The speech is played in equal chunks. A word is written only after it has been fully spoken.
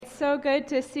so good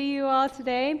to see you all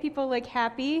today. People look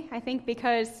happy, I think,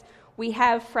 because we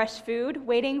have fresh food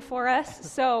waiting for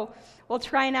us. So we'll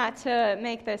try not to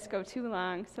make this go too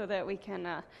long so that we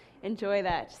can enjoy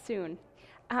that soon.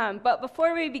 But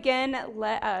before we begin,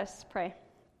 let us pray.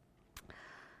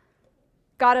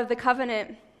 God of the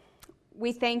covenant,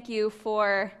 we thank you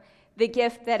for the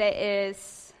gift that it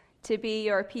is to be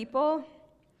your people,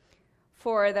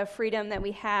 for the freedom that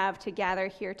we have to gather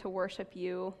here to worship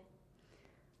you,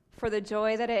 for the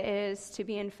joy that it is to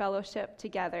be in fellowship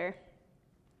together,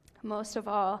 most of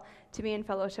all, to be in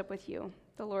fellowship with you,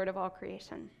 the Lord of all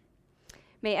creation.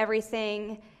 May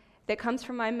everything that comes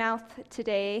from my mouth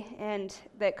today and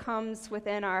that comes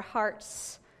within our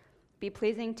hearts be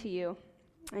pleasing to you.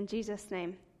 In Jesus'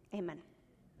 name, amen.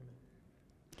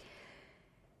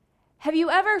 Have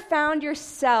you ever found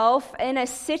yourself in a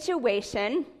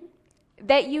situation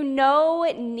that you know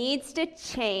it needs to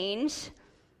change,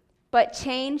 but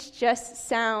change just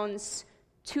sounds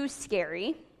too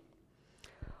scary,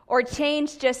 or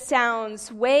change just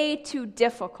sounds way too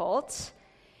difficult,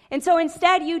 and so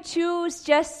instead you choose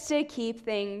just to keep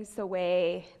things the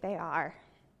way they are?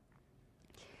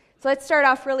 So let's start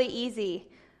off really easy.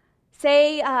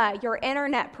 Say your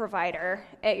internet provider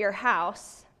at your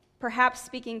house, perhaps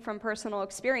speaking from personal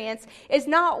experience, is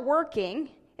not working.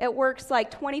 It works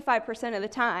like 25% of the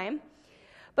time.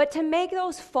 But to make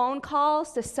those phone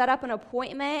calls, to set up an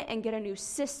appointment and get a new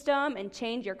system and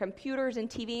change your computers and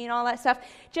TV and all that stuff,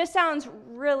 just sounds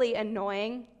really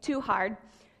annoying, too hard.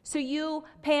 So you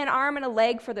pay an arm and a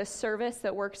leg for this service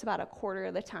that works about a quarter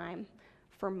of the time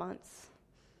for months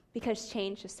because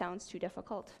change just sounds too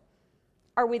difficult.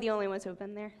 Are we the only ones who have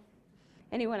been there?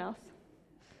 Anyone else?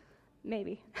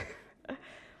 Maybe.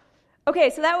 Okay,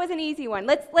 so that was an easy one.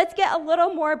 Let's get a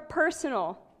little more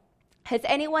personal. Has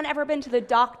anyone ever been to the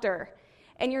doctor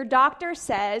and your doctor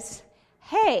says,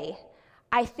 hey,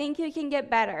 I think you can get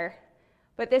better,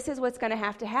 but this is what's going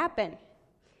to happen.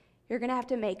 You're going to have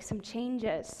to make some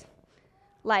changes,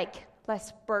 like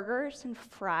less burgers and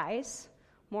fries,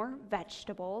 more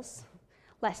vegetables,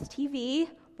 less TV,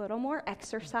 a little more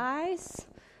exercise,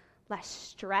 less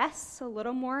stress, a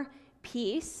little more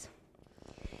peace.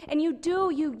 And you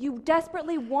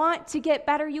desperately want to get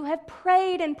better. You have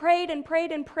prayed and prayed and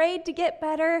prayed and prayed to get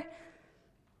better.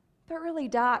 But really,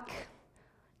 Doc,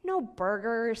 no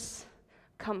burgers.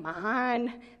 Come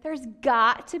on. There's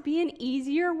got to be an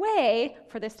easier way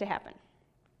for this to happen.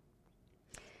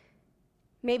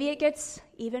 Maybe it gets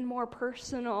even more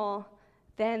personal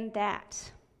than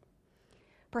that.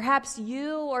 Perhaps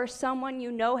you or someone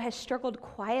you know has struggled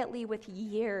quietly with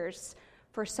years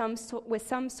with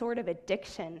some sort of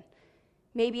addiction.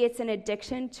 Maybe it's an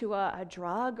addiction to a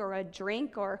drug or a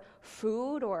drink or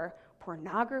food or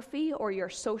pornography or your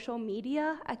social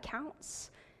media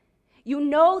accounts. You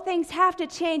know things have to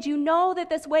change. You know that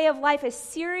this way of life is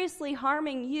seriously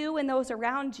harming you and those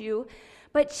around you,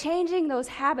 but changing those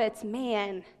habits,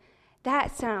 man,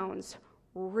 that sounds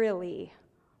really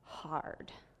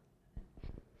hard.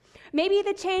 Maybe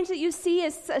the change that you see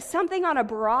is something on a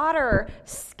broader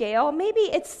scale. Maybe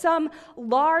it's some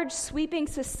large, sweeping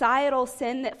societal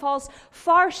sin that falls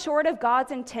far short of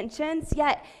God's intentions,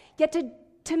 yet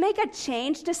to make a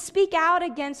change, to speak out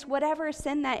against whatever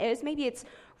sin that is. Maybe it's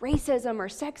racism or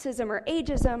sexism or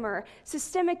ageism or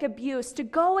systemic abuse, to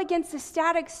go against the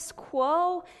status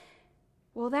quo.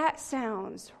 Well, that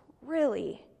sounds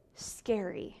really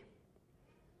scary.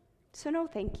 So no,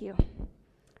 thank you.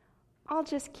 I'll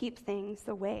just keep things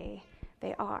the way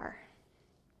they are.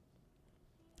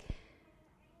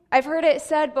 I've heard it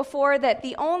said before that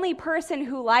the only person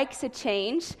who likes a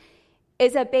change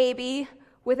is a baby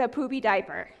with a poopy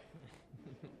diaper.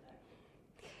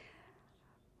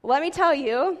 Let me tell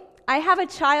you, I have a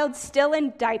child still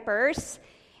in diapers,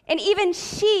 and even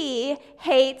she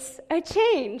hates a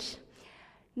change.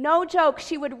 No joke,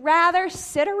 she would rather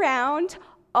sit around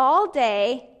all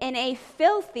day in a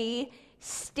filthy,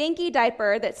 stinky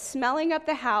diaper that's smelling up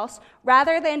the house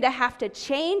rather than to have to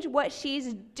change what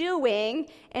she's doing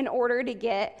in order to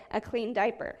get a clean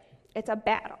diaper. It's a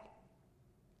battle.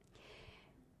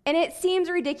 And it seems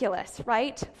ridiculous,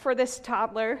 right, for this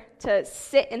toddler to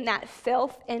sit in that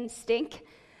filth and stink.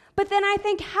 But then I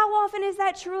think, how often is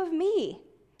that true of me?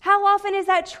 How often is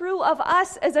that true of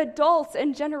us as adults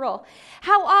in general?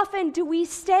 How often do we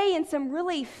stay in some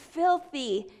really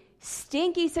filthy,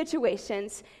 stinky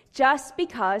situations just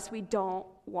because we don't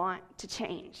want to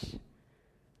change?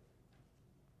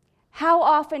 How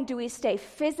often do we stay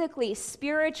physically,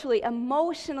 spiritually,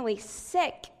 emotionally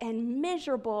sick and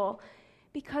miserable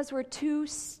because we're too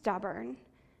stubborn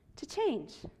to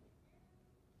change?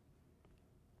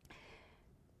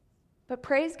 But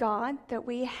praise God that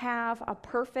we have a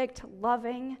perfect,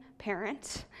 loving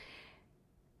parent.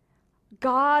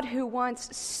 God who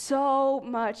wants so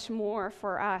much more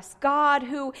for us. God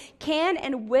who can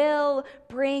and will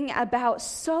bring about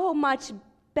so much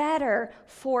better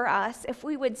for us if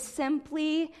we would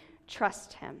simply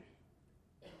trust him.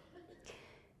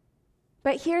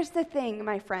 But here's the thing,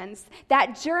 my friends.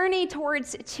 That journey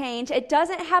towards change, it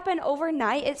doesn't happen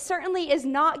overnight. It certainly is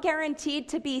not guaranteed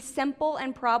to be simple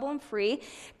and problem-free.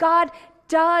 God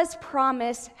does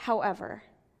promise, however,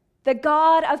 the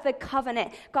God of the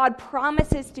covenant, God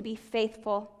promises to be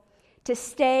faithful, to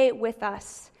stay with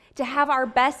us, to have our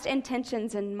best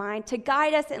intentions in mind, to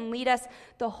guide us and lead us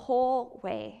the whole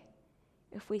way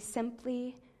if we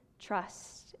simply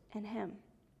trust in him.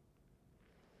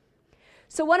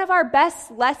 So one of our best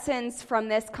lessons from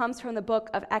this comes from the book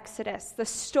of Exodus, the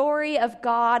story of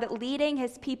God leading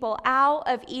his people out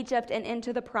of Egypt and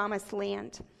into the promised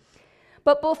land.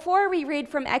 But before we read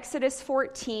from Exodus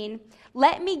 14,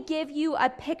 let me give you a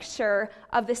picture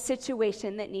of the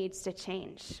situation that needs to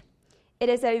change. It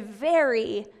is a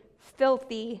very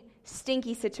filthy,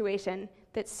 stinky situation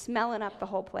that's smelling up the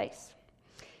whole place.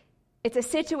 It's a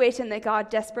situation that God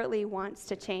desperately wants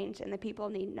to change, and the people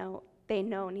need to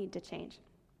change.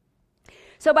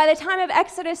 So by the time of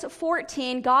Exodus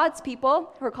 14, God's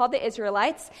people, who are called the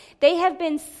Israelites, they have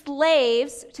been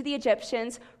slaves to the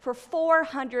Egyptians for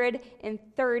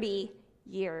 430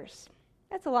 years.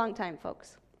 That's a long time,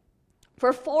 folks.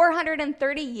 For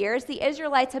 430 years, the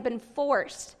Israelites have been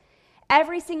forced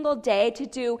every single day to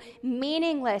do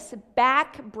meaningless,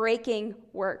 back-breaking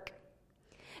work.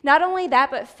 Not only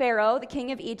that, but Pharaoh, the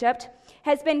king of Egypt,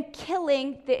 has been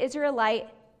killing the Israelite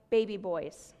baby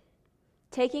boys,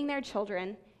 taking their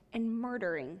children and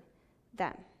murdering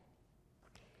them.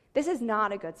 This is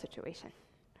not a good situation.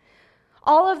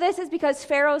 All of this is because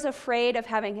Pharaoh's afraid of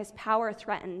having his power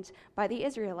threatened by the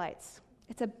Israelites.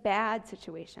 It's a bad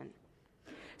situation.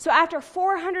 So after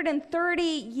 430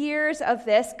 years of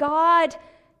this, God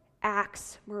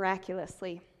acts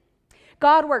miraculously.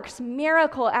 God works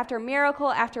miracle after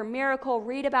miracle after miracle,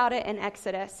 read about it in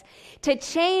Exodus, to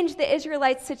change the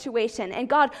Israelites' situation. And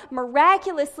God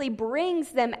miraculously brings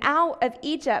them out of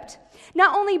Egypt.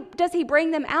 Not only does he bring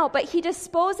them out, but he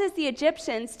disposes the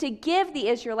Egyptians to give the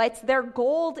Israelites their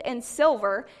gold and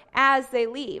silver as they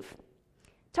leave.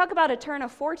 Talk about a turn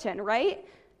of fortune, right?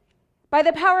 By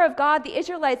the power of God, the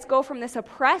Israelites go from this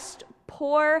oppressed,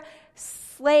 poor,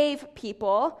 slave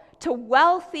people to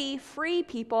wealthy, free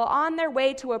people on their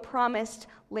way to a promised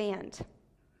land.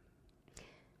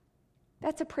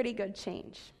 That's a pretty good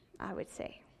change, I would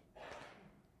say.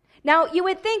 Now, you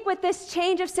would think with this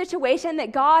change of situation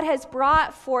that God has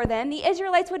brought for them, the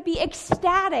Israelites would be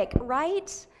ecstatic,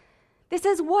 right? This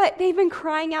is what they've been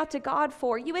crying out to God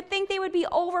for. You would think they would be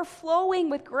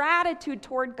overflowing with gratitude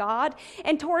toward God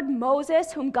and toward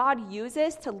Moses, whom God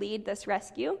uses to lead this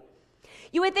rescue.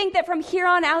 You would think that from here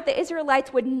on out, the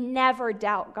Israelites would never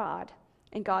doubt God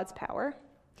and God's power.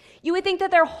 You would think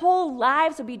that their whole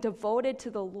lives would be devoted to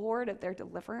the Lord of their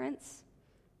deliverance.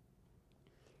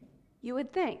 You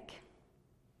would think.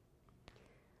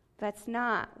 That's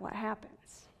not what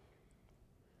happens.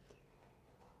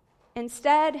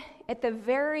 Instead, at the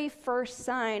very first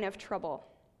sign of trouble,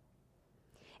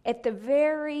 at the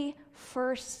very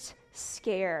first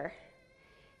scare,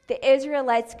 the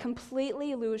Israelites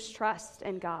completely lose trust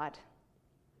in God.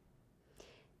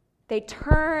 They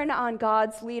turn on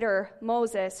God's leader,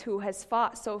 Moses, who has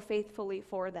fought so faithfully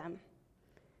for them.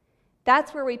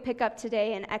 That's where we pick up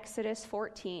today in Exodus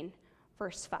 14,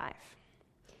 verse 5.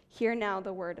 Hear now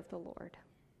the word of the Lord.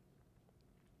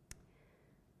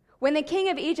 When the king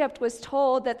of Egypt was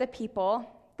told that the people,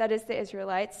 that is the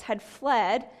Israelites, had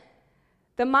fled,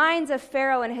 the minds of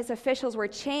Pharaoh and his officials were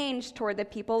changed toward the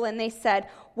people, and they said,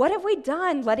 "What have we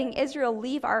done letting Israel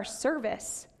leave our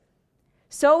service?"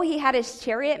 So he had his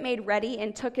chariot made ready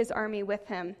and took his army with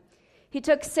him. He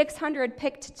took 600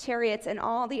 picked chariots and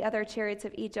all the other chariots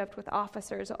of Egypt with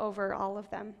officers over all of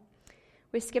them.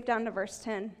 We skip down to verse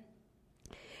 10.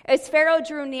 As Pharaoh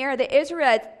drew near, the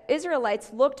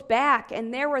Israelites looked back,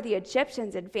 and there were the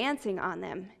Egyptians advancing on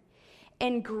them.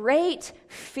 In great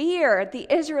fear,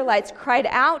 the Israelites cried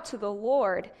out to the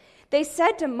Lord. They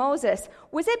said to Moses,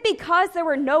 "Was it because there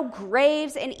were no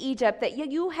graves in Egypt that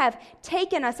you have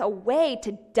taken us away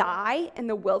to die in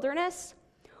the wilderness?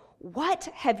 What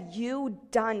have you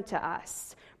done to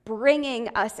us, bringing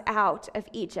us out of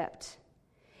Egypt?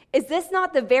 Is this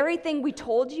not the very thing we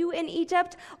told you in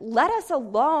Egypt? Let us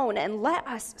alone and let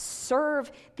us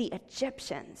serve the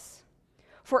Egyptians.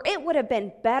 For it would have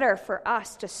been better for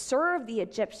us to serve the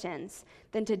Egyptians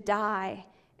than to die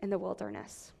in the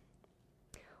wilderness."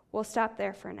 We'll stop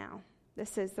there for now.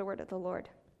 This is the word of the Lord.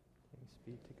 Thanks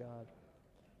be to God.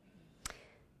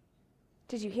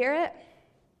 Did you hear it?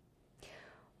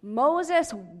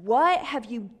 Moses, what have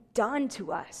you done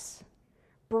to us,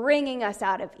 bringing us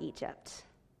out of Egypt?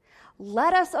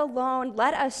 Let us alone.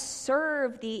 Let us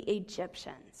serve the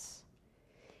Egyptians.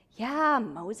 Yeah,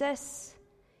 Moses.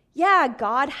 Yeah,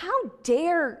 God, how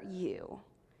dare you?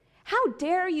 How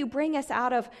dare you bring us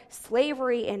out of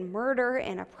slavery and murder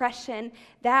and oppression,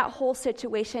 that whole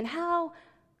situation? How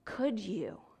could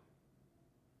you?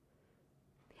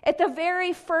 At the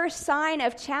very first sign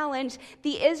of challenge,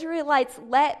 the Israelites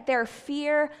let their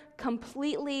fear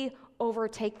completely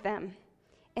overtake them,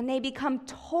 and they become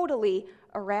totally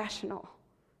irrational.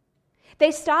 They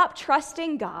stop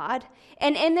trusting God,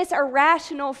 and in this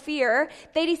irrational fear,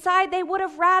 they decide they would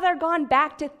have rather gone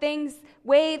back to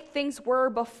way things were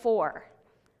before.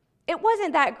 It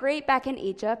wasn't that great back in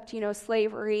Egypt,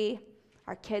 slavery,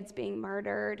 our kids being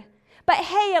murdered. But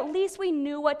hey, at least we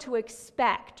knew what to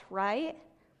expect, right?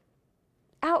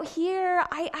 Out here,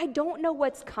 I don't know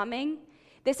what's coming.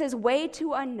 This is way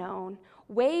too unknown,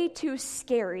 way too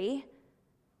scary.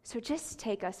 So just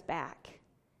take us back.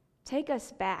 Take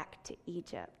us back to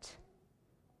Egypt.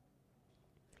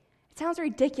 It sounds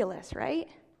ridiculous, right?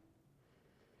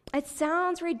 It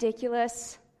sounds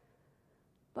ridiculous.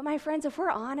 But my friends, if we're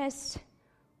honest,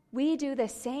 we do the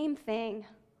same thing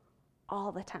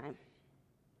all the time.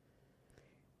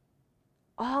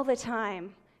 All the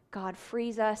time, God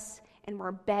frees us and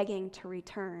we're begging to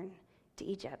return to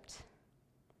Egypt.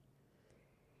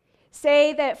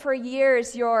 Say that for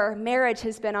years your marriage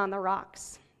has been on the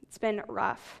rocks. It's been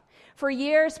rough. For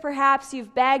years, perhaps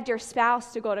you've begged your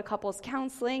spouse to go to couples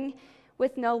counseling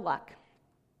with no luck.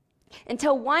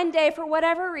 Until one day, for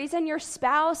whatever reason, your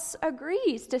spouse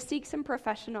agrees to seek some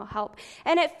professional help.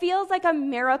 And it feels like a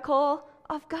miracle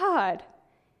of God.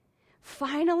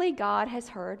 Finally, God has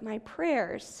heard my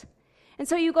prayers. And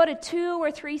so you go to 2 or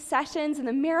 3 sessions and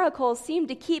the miracles seem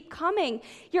to keep coming.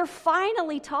 You're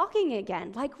finally talking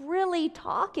again, like really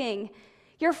talking.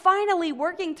 You're finally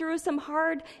working through some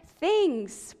hard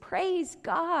things. Praise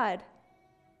God.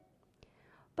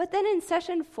 But then in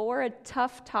session 4, a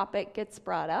tough topic gets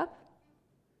brought up.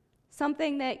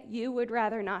 Something that you would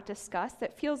rather not discuss,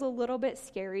 that feels a little bit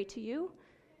scary to you.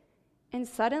 And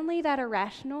suddenly that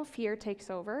irrational fear takes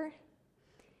over.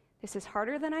 This is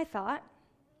harder than I thought.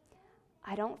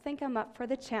 I don't think I'm up for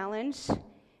the challenge.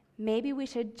 Maybe we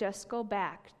should just go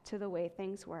back to the way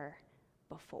things were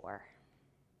before.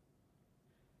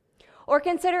 Or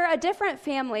consider a different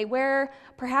family where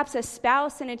perhaps a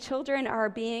spouse and children are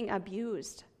being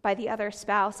abused by the other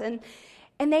spouse, and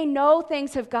they know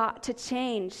things have got to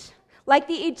change. Like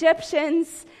the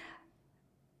Egyptians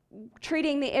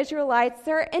treating the Israelites,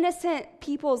 there are innocent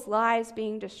people's lives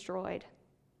being destroyed.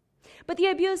 But the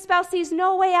abused spouse sees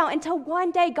no way out until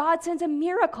one day God sends a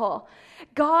miracle.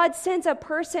 God sends a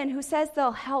person who says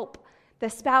they'll help the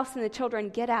spouse and the children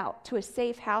get out to a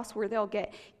safe house where they'll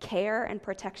get care and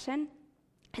protection.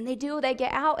 And they do, they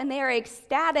get out and they are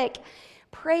ecstatic.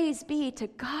 Praise be to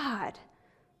God.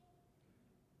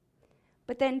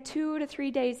 But then 2 to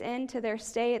 3 days into their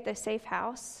stay at the safe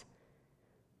house,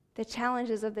 the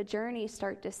challenges of the journey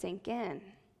start to sink in.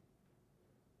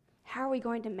 How are we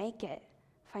going to make it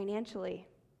financially?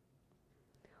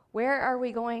 Where are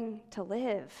we going to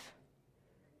live?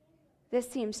 This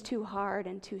seems too hard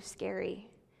and too scary.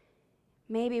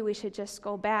 Maybe we should just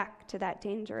go back to that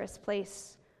dangerous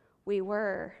place we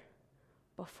were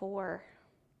before.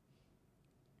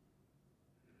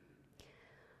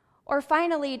 Or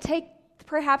finally, take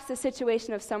perhaps the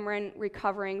situation of someone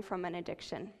recovering from an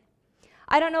addiction.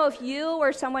 I don't know if you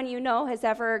or someone you know has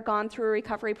ever gone through a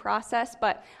recovery process,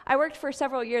 but I worked for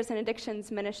several years in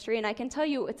addictions ministry, and I can tell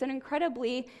you it's an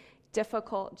incredibly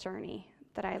difficult journey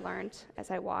that I learned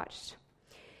as I watched.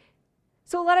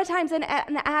 So a lot of times an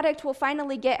addict will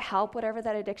finally get help, whatever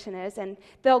that addiction is, and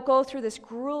they'll go through this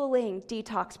grueling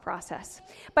detox process.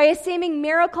 By a seeming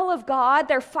miracle of God,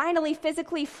 they're finally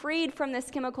physically freed from this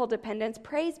chemical dependence.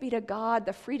 Praise be to God,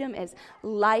 the freedom is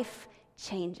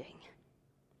life-changing.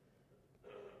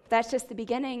 That's just the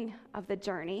beginning of the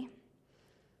journey,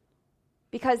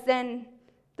 because then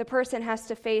the person has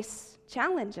to face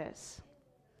challenges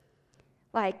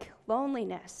like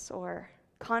loneliness or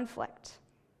conflict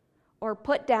or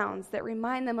put-downs that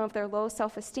remind them of their low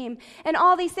self-esteem. And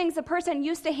all these things the person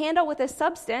used to handle with a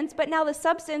substance, but now the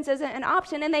substance isn't an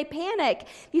option, and they panic.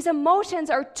 These emotions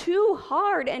are too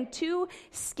hard and too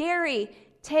scary.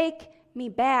 Take me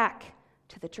back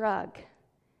to the drug.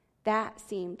 That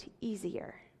seemed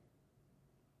easier.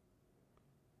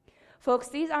 Folks,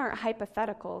 these aren't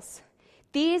hypotheticals.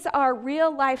 These are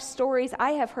real life stories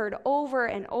I have heard over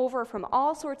and over from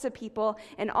all sorts of people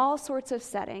in all sorts of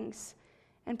settings.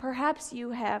 And perhaps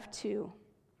you have too.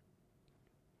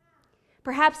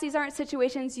 Perhaps these aren't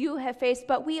situations you have faced,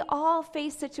 but we all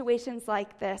face situations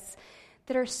like this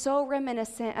that are so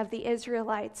reminiscent of the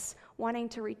Israelites wanting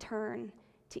to return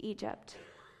to Egypt.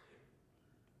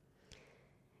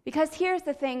 Because here's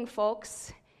the thing,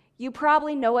 folks. You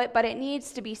probably know it, but it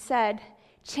needs to be said.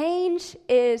 Change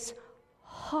is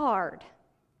hard.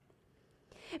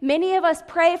 Many of us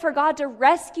pray for God to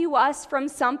rescue us from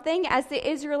something, as the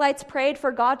Israelites prayed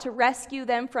for God to rescue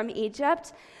them from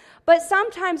Egypt. But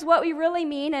sometimes what we really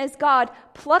mean is, God,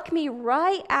 pluck me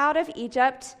right out of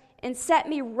Egypt and set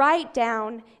me right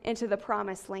down into the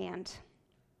promised land.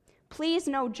 Please,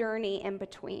 no journey in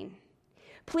between.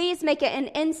 Please make it an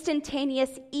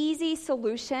instantaneous, easy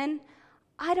solution.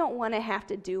 I don't want to have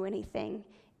to do anything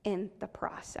in the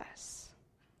process.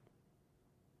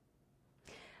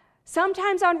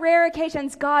 Sometimes on rare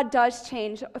occasions, God does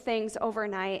change things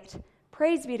overnight.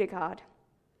 Praise be to God.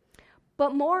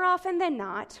 But more often than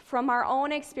not, from our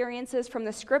own experiences, from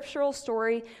the scriptural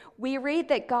story, we read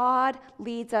that God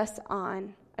leads us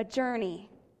on a journey.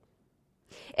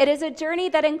 It is a journey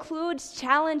that includes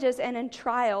challenges and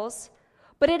trials,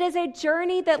 but it is a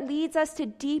journey that leads us to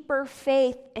deeper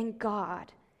faith in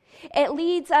God. It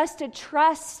leads us to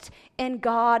trust in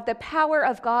God, the power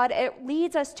of God. It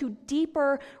leads us to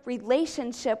deeper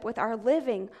relationship with our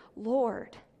living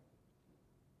Lord.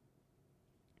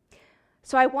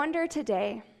 So I wonder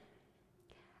today,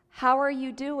 how are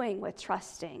you doing with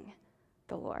trusting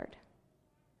the Lord?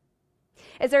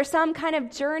 Is there some kind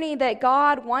of journey that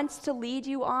God wants to lead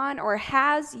you on or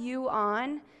has you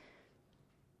on?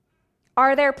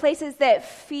 Are there places that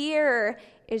fear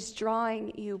is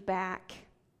drawing you back?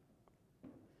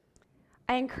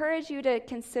 I encourage you to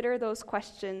consider those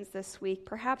questions this week.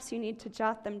 Perhaps you need to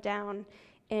jot them down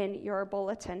in your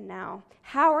bulletin now.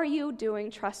 How are you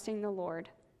doing trusting the Lord?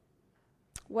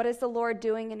 What is the Lord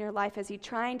doing in your life? Is he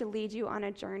trying to lead you on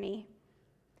a journey?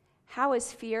 How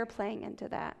is fear playing into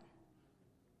that?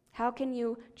 How can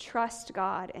you trust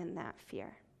God in that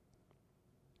fear?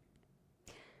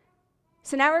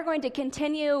 So now we're going to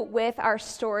continue with our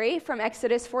story from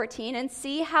Exodus 14 and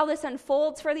see how this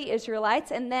unfolds for the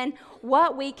Israelites and then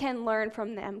what we can learn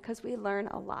from them, because we learn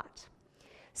a lot.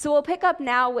 So we'll pick up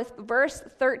now with verse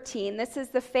 13. This is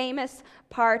the famous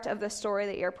part of the story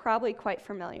that you're probably quite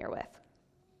familiar with.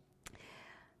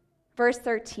 Verse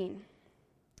 13.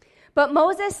 But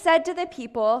Moses said to the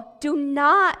people, "Do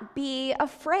not be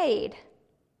afraid.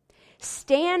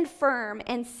 Stand firm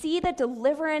and see the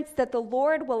deliverance that the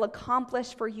Lord will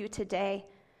accomplish for you today.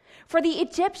 For the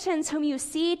Egyptians whom you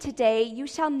see today, you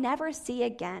shall never see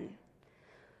again.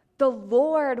 The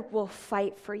Lord will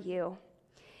fight for you,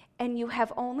 and you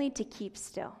have only to keep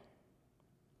still."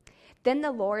 Then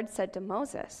the Lord said to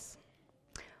Moses,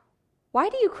 "Why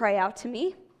do you cry out to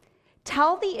me?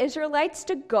 Tell the Israelites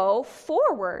to go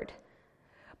forward.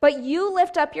 But you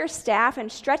lift up your staff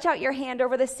and stretch out your hand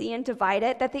over the sea and divide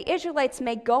it, that the Israelites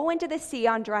may go into the sea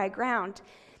on dry ground.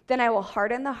 Then I will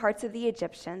harden the hearts of the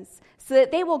Egyptians, so that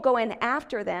they will go in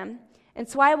after them. And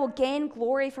so I will gain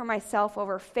glory for myself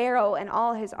over Pharaoh and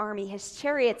all his army, his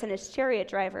chariots and his chariot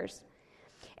drivers.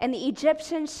 And the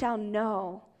Egyptians shall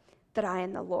know that I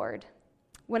am the Lord,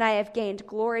 when I have gained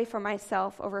glory for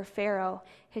myself over Pharaoh,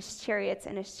 his chariots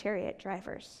and his chariot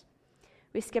drivers."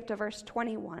 We skip to verse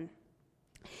 21.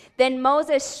 Then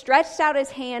Moses stretched out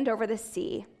his hand over the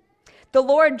sea. The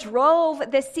Lord drove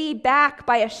the sea back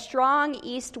by a strong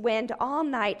east wind all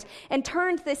night and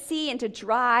turned the sea into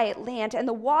dry land, and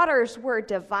the waters were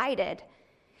divided.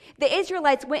 The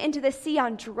Israelites went into the sea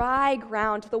on dry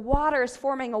ground, the waters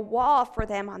forming a wall for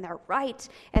them on their right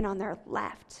and on their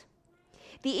left.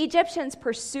 The Egyptians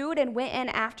pursued and went in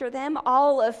after them,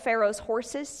 all of Pharaoh's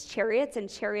horses, chariots, and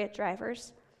chariot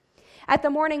drivers. At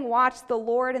the morning watch, the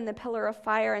Lord in the pillar of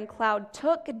fire and cloud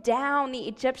took down the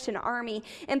Egyptian army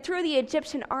and threw the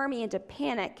Egyptian army into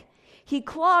panic. He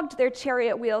clogged their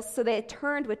chariot wheels so they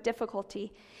turned with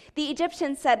difficulty. The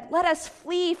Egyptians said, "Let us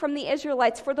flee from the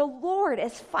Israelites, for the Lord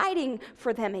is fighting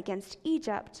for them against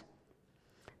Egypt."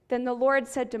 Then the Lord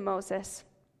said to Moses,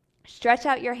 "Stretch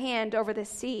out your hand over the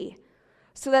sea,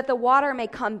 so that the water may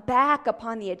come back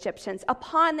upon the Egyptians,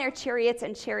 upon their chariots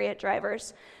and chariot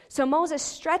drivers." So Moses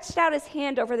stretched out his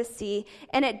hand over the sea,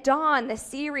 and at dawn the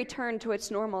sea returned to its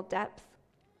normal depth.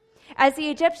 As the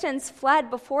Egyptians fled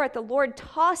before it, the Lord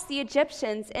tossed the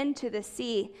Egyptians into the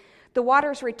sea. The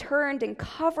waters returned and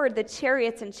covered the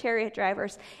chariots and chariot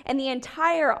drivers, and the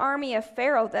entire army of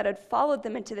Pharaoh that had followed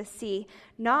them into the sea.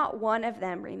 Not one of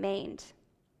them remained.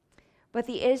 But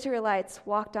the Israelites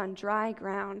walked on dry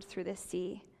ground through the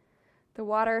sea, the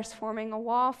waters forming a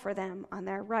wall for them on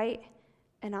their right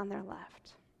and on their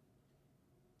left.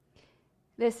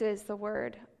 This is the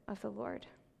word of the Lord.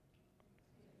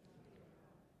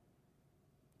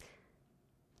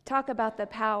 Talk about the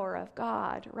power of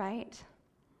God, right?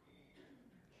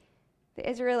 The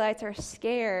Israelites are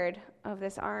scared of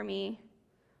this army,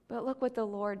 but look what the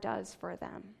Lord does for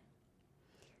them.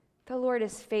 The Lord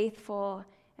is faithful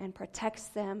and protects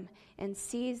them and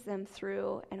sees them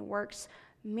through and works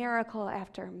miracle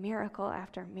after miracle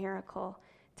after miracle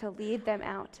to lead them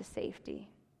out to safety.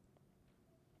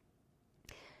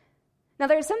 Now,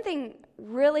 there's something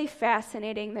really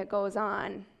fascinating that goes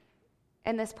on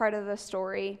in this part of the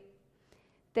story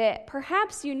that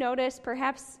perhaps you noticed,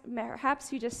 perhaps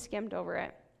you just skimmed over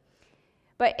it.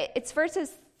 But it's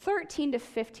verses 13 to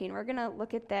 15. We're going to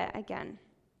look at that again.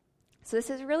 So this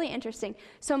is really interesting.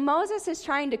 So Moses is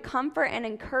trying to comfort and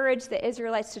encourage the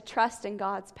Israelites to trust in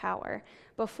God's power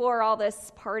before all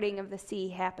this parting of the sea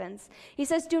happens. He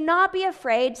says, "Do not be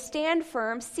afraid, stand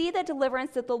firm, see the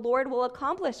deliverance that the Lord will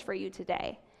accomplish for you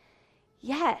today."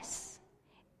 Yes.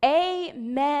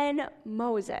 Amen,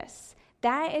 Moses.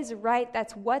 That is right.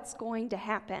 That's what's going to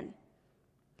happen.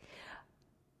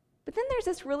 But then there's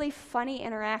this really funny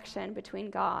interaction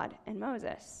between God and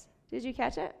Moses. Did you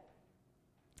catch it?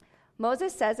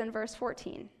 Moses says in verse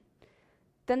 14,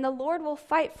 "Then the Lord will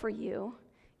fight for you.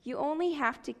 You only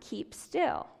have to keep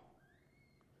still."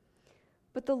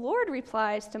 But the Lord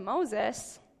replies to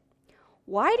Moses,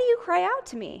 "Why do you cry out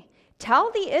to me?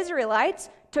 Tell the Israelites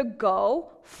to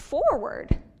go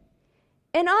forward."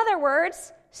 In other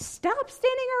words, stop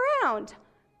standing around.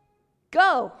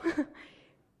 Go.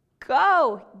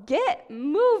 Go. Get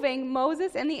moving,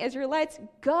 Moses and the Israelites.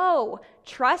 Go.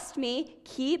 Trust me.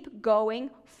 Keep going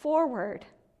forward.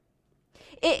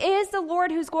 It is the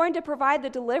Lord who's going to provide the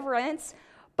deliverance,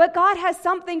 but God has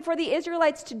something for the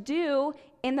Israelites to do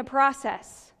in the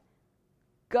process.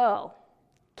 Go.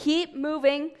 Keep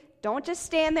moving. Don't just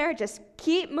stand there. Just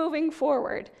keep moving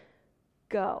forward.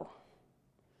 Go.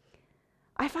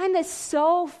 I find this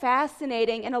so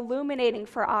fascinating and illuminating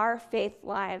for our faith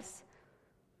lives.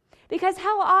 Because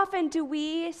how often do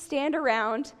we stand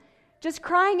around just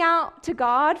crying out to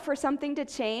God for something to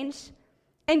change?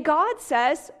 And God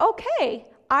says, "Okay,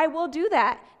 I will do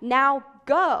that. Now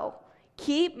go.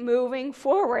 Keep moving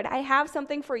forward. I have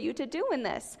something for you to do in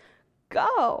this.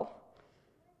 Go."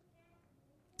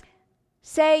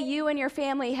 Say you and your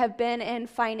family have been in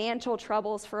financial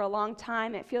troubles for a long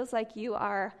time. It feels like you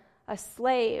are a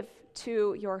slave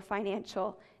to your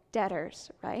financial debtors,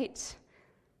 right?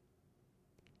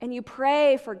 And you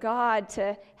pray for God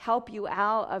to help you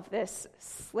out of this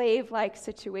slave-like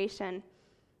situation.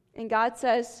 And God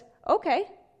says, okay,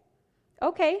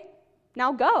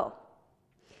 now go.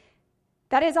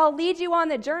 That is, I'll lead you on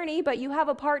the journey, but you have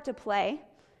a part to play.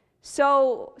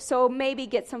 So maybe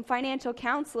get some financial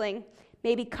counseling.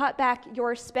 Maybe cut back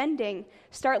your spending.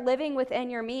 Start living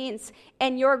within your means.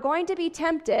 And you're going to be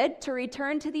tempted to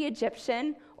return to the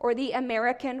Egyptian or the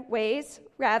American ways,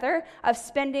 rather, of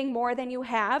spending more than you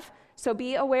have. So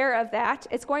be aware of that.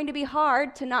 It's going to be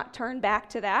hard to not turn back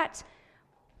to that.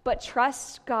 But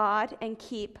trust God and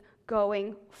keep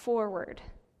going forward.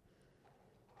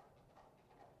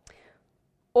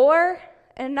 Or,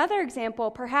 another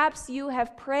example, perhaps you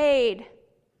have prayed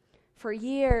for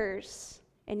years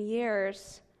and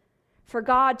years for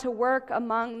God to work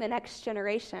among the next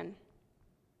generation,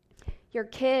 your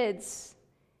kids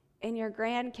and your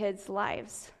grandkids'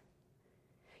 lives.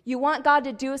 You want God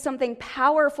to do something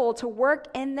powerful, to work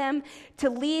in them, to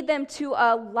lead them to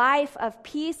a life of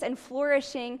peace and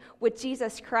flourishing with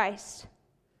Jesus Christ.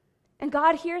 And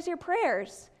God hears your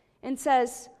prayers and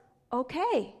says,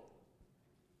 okay,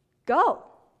 go.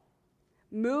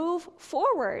 Move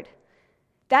forward.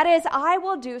 That is, I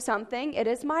will do something. It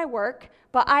is my work,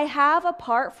 but I have a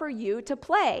part for you to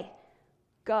play.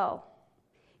 Go.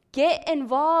 Get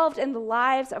involved in the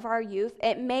lives of our youth.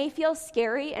 It may feel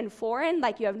scary and foreign,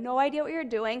 like you have no idea what you're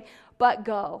doing, but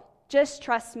go. Just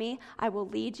trust me. I will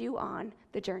lead you on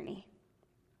the journey.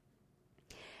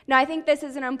 Now, I think this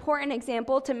is an important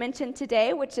example to mention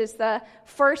today, which is the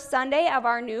first Sunday of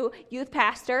our new youth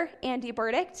pastor, Andy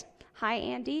Burdick. Hi,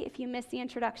 Andy. If you missed the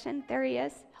introduction, there he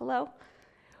is. Hello.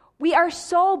 We are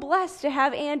so blessed to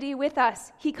have Andy with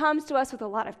us. He comes to us with a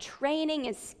lot of training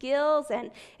and skills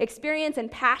and experience and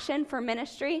passion for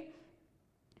ministry.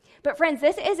 But friends,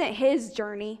 this isn't his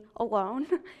journey alone.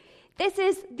 This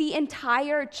is the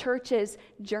entire church's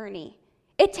journey.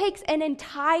 It takes an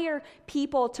entire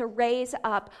people to raise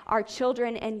up our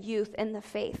children and youth in the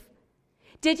faith.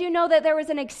 Did you know that there was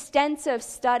an extensive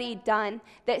study done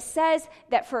that says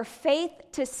that for faith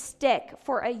to stick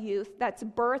for a youth that's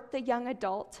birthed a young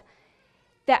adult,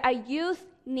 that a youth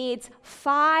needs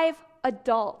 5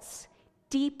 adults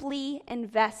deeply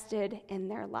invested in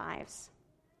their lives?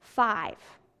 5.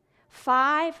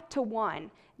 5 to 1.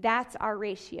 That's our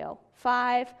ratio.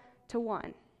 5 to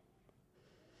 1.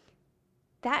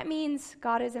 That means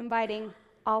God is inviting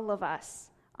all of us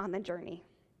on the journey.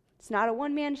 It's not a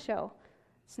one-man show.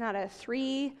 It's not a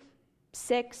 3,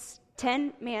 6,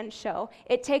 10-man show.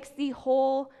 It takes the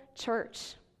whole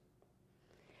church.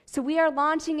 So we are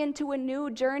launching into a new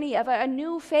journey of a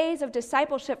new phase of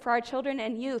discipleship for our children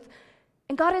and youth.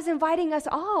 And God is inviting us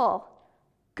all.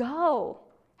 Go.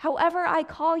 However I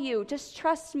call you, just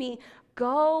trust me.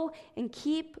 Go and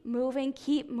keep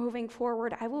moving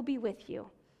forward. I will be with you.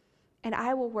 And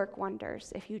I will work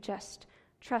wonders if you just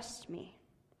trust me.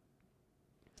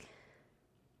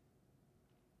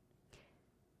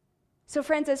 So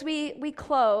friends, as we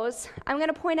close, I'm going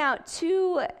to point out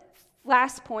 2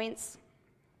 last points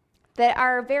that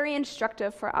are very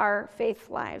instructive for our faith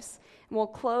lives. And we'll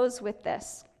close with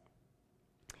this.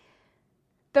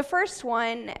 The first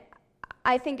one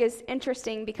I think is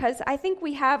interesting because I think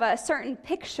we have a certain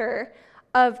picture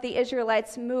of the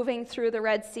Israelites moving through the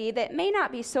Red Sea that may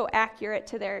not be so accurate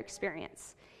to their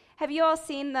experience. Have you all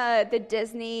seen the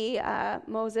Disney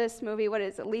Moses movie? What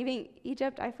is it? Leaving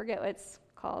Egypt? I forget what it's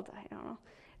called. I don't know.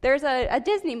 There's a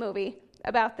Disney movie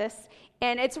about this,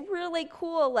 and it's really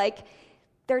cool. Like,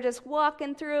 they're just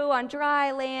walking through on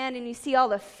dry land, and you see all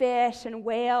the fish and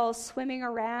whales swimming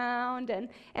around. And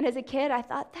as a kid, I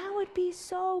thought that would be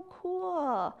so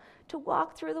cool to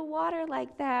walk through the water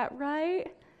like that,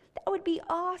 right? That would be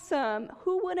awesome.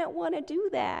 Who wouldn't want to do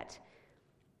that?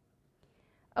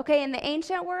 Okay, in the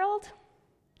ancient world,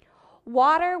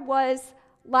 water was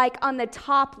like on the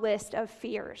top list of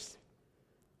fears.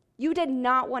 You did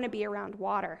not want to be around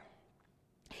water.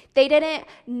 They didn't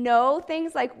know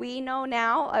things like we know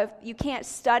now of you can't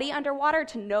study underwater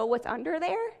to know what's under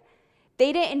there.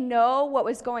 They didn't know what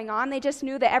was going on. They just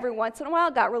knew that every once in a while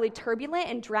it got really turbulent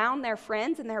and drowned their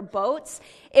friends in their boats.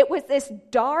 It was this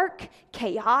dark,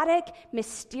 chaotic,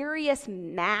 mysterious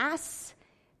mass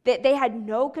that they had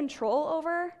no control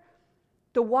over.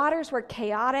 The waters were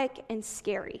chaotic and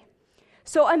scary.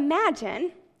 So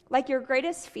imagine, like, your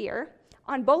greatest fear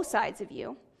on both sides of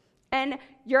you, and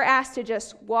you're asked to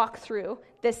just walk through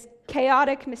this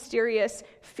chaotic, mysterious,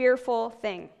 fearful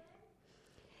thing.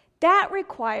 That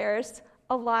requires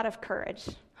a lot of courage,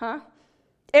 huh?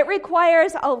 It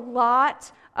requires a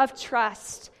lot of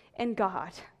trust in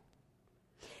God.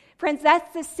 Friends,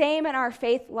 that's the same in our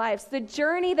faith lives. The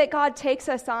journey that God takes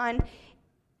us on,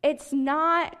 it's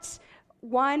not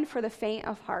one for the faint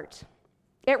of heart.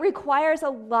 It requires a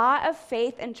lot of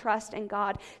faith and trust in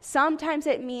God. Sometimes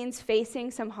it means facing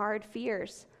some hard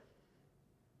fears.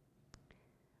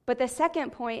 But the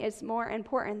second point is more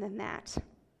important than that.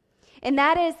 And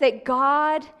that is that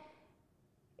God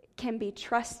can be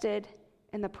trusted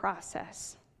in the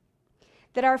process.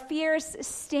 That our fears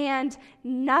stand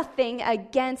nothing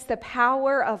against the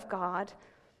power of God.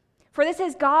 For this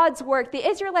is God's work. The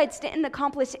Israelites didn't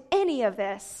accomplish any of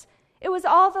this. It was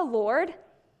all the Lord.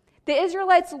 The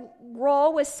Israelites'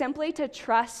 role was simply to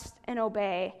trust and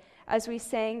obey, as we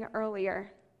sang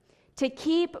earlier, to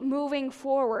keep moving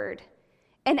forward.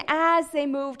 And as they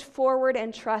moved forward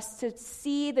in trust, to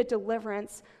see the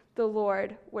deliverance the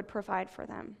Lord would provide for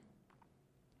them.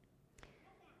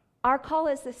 Our call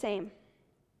is the same.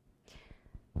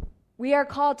 We are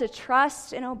called to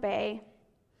trust and obey,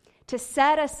 to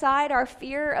set aside our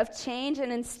fear of change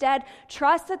and instead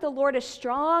trust that the Lord is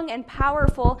strong and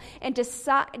powerful and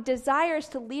desires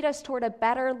to lead us toward a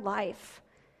better life,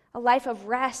 a life of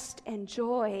rest and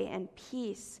joy and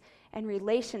peace and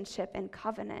relationship and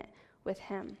covenant with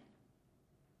Him.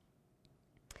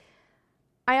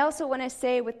 I also want to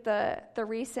say with the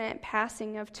recent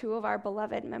passing of 2 of our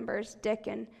beloved members, Dick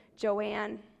and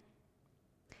Joanne,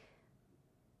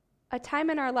 a time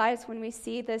in our lives when we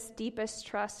see this deepest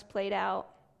trust played out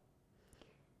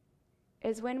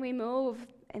is when we move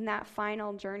in that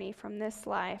final journey from this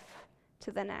life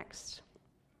to the next.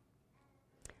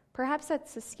 Perhaps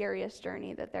that's the scariest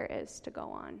journey that there is to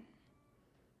go on.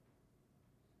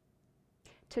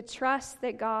 To trust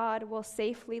that God will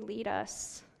safely lead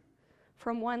us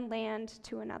from one land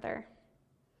to another,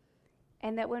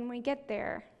 and that when we get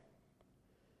there,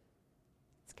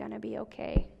 it's going to be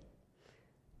okay.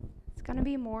 It's going to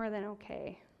be more than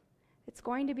okay. It's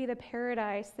going to be the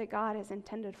paradise that God has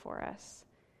intended for us.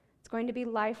 It's going to be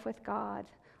life with God,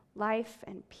 life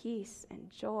and peace and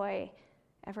joy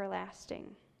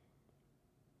everlasting.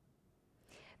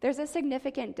 There's a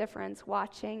significant difference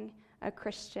watching a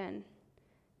Christian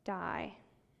die.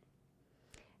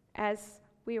 As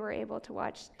we were able to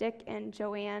watch Dick and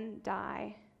Joanne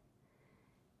die,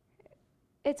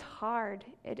 it's hard,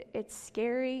 it's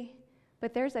scary,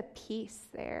 but there's a peace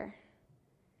there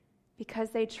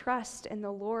because they trust in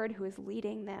the Lord who is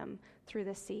leading them through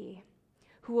the sea,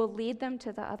 who will lead them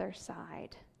to the other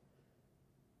side.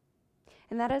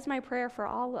 And that is my prayer for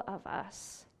all of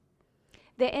us,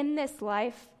 that in this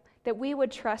life, that we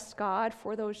would trust God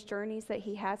for those journeys that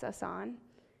he has us on,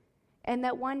 and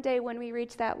that one day when we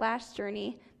reach that last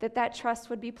journey, that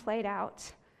trust would be played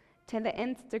out to the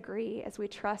nth degree as we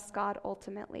trust God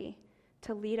ultimately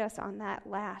to lead us on that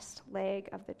last leg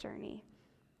of the journey.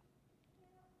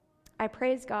 I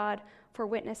praise God for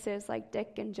witnesses like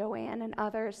Dick and Joanne and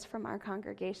others from our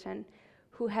congregation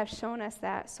who have shown us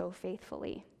that so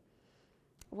faithfully.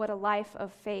 What a life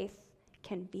of faith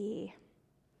can be,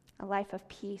 a life of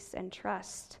peace and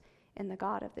trust in the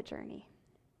God of the journey.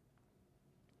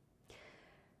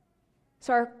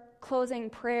 So our closing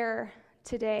prayer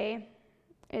today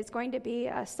is going to be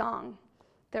a song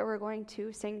that we're going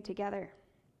to sing together.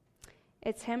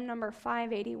 It's hymn number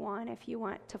 581 if you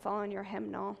want to follow in your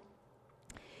hymnal.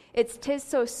 It's "'Tis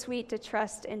So Sweet to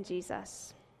Trust in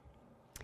Jesus."